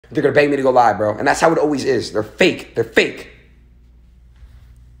they're going to beg me to go live, bro. And that's how it always is. They're fake. They're fake.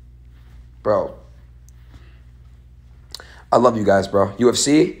 Bro. I love you guys, bro.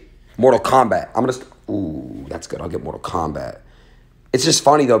 UFC, Mortal Kombat. I'm going to... Ooh, that's good. I'll get Mortal Kombat. It's just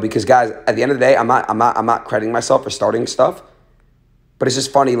funny, though, because, guys, at the end of the day, I'm not crediting myself for starting stuff. But it's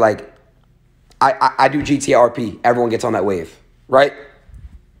just funny, like, I do GTA RP. Everyone gets on that wave, right?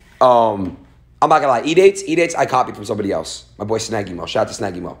 I'm not gonna lie. E-dates, I copied from somebody else. My boy Snaggy Mo. Shout out to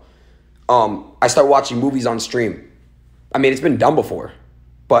Snaggy Mo. I start watching movies on stream. I mean, it's been done before.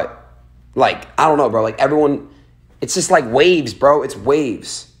 But, like, I don't know, bro. Like, everyone, it's just like waves, bro. It's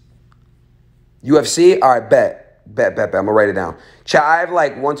waves. UFC? All right, bet. I'm gonna write it down. Chat, I have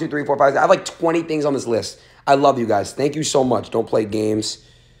like 1, 2, 3, 4, 5. I have like 20 things on this list. I love you guys. Thank you so much. Don't play games.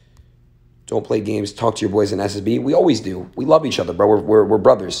 Don't play games. Talk to your boys in SSB. We always do. We love each other, bro. We're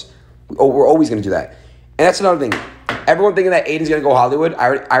brothers. We're always going to do that. And that's another thing. Everyone thinking that Adin's going to go Hollywood.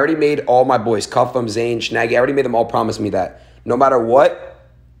 I already made all my boys, Cuff'em, Zane, Snaggy. I already made them all promise me that no matter what,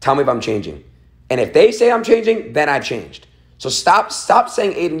 tell me if I'm changing. And if they say I'm changing, then I've changed. So stop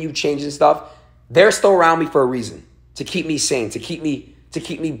saying, Adin, you changing stuff. They're still around me for a reason. To keep me sane, to keep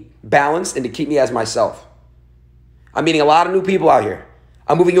me balanced, and to keep me as myself. I'm meeting a lot of new people out here.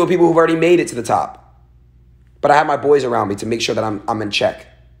 I'm moving in with people who've already made it to the top. But I have my boys around me to make sure that I'm in check.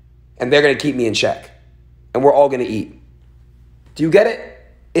 And they're going to keep me in check. And we're all going to eat. Do you get it?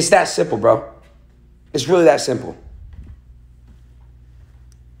 It's that simple, bro. It's really that simple.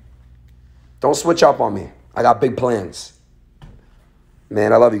 Don't switch up on me. I got big plans.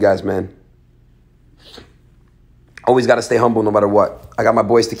 Man, I love you guys, man. Always got to stay humble no matter what. I got my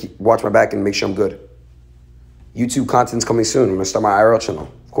boys to watch my back and make sure I'm good. YouTube content's coming soon. I'm going to start my IRL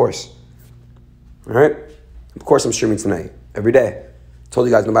channel, of course. All right? Of course I'm streaming tonight, every day. Told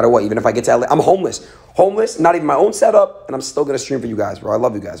you guys, no matter what, even if I get to LA, I'm homeless. Homeless, not even my own setup, and I'm still going to stream for you guys, bro. I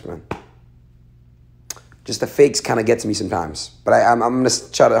love you guys, man. Just the fakes kind of get to me sometimes. But I'm going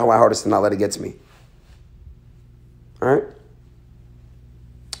to try my hardest to not let it get to me. All right?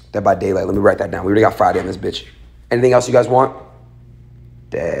 Dead by Daylight. Let me write that down. We already got Friday on this bitch. Anything else you guys want?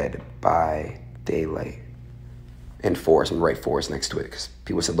 Dead by Daylight. And Forest. I'm going to write Forest next to it because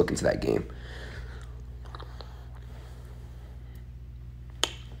people said look into that game.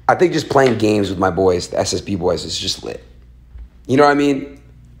 I think just playing games with my boys, the SSB boys, is just lit. You know what I mean?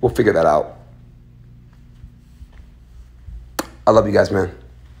 We'll figure that out. I love you guys, man.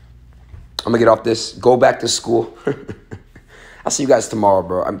 I'm going to get off this. Go back to school. I'll see you guys tomorrow,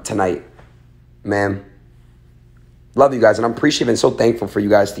 bro. Tonight. Man. Love you guys, and I'm appreciative and so thankful for you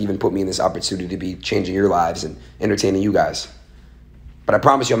guys to even put me in this opportunity to be changing your lives and entertaining you guys. But I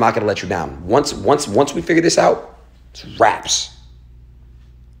promise you, I'm not going to let you down. Once we figure this out, it's wraps.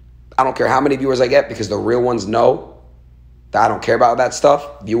 I don't care how many viewers I get because the real ones know that I don't care about that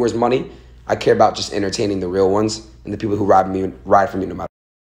stuff, viewers, money. I care about just entertaining the real ones and the people who ride for me no matter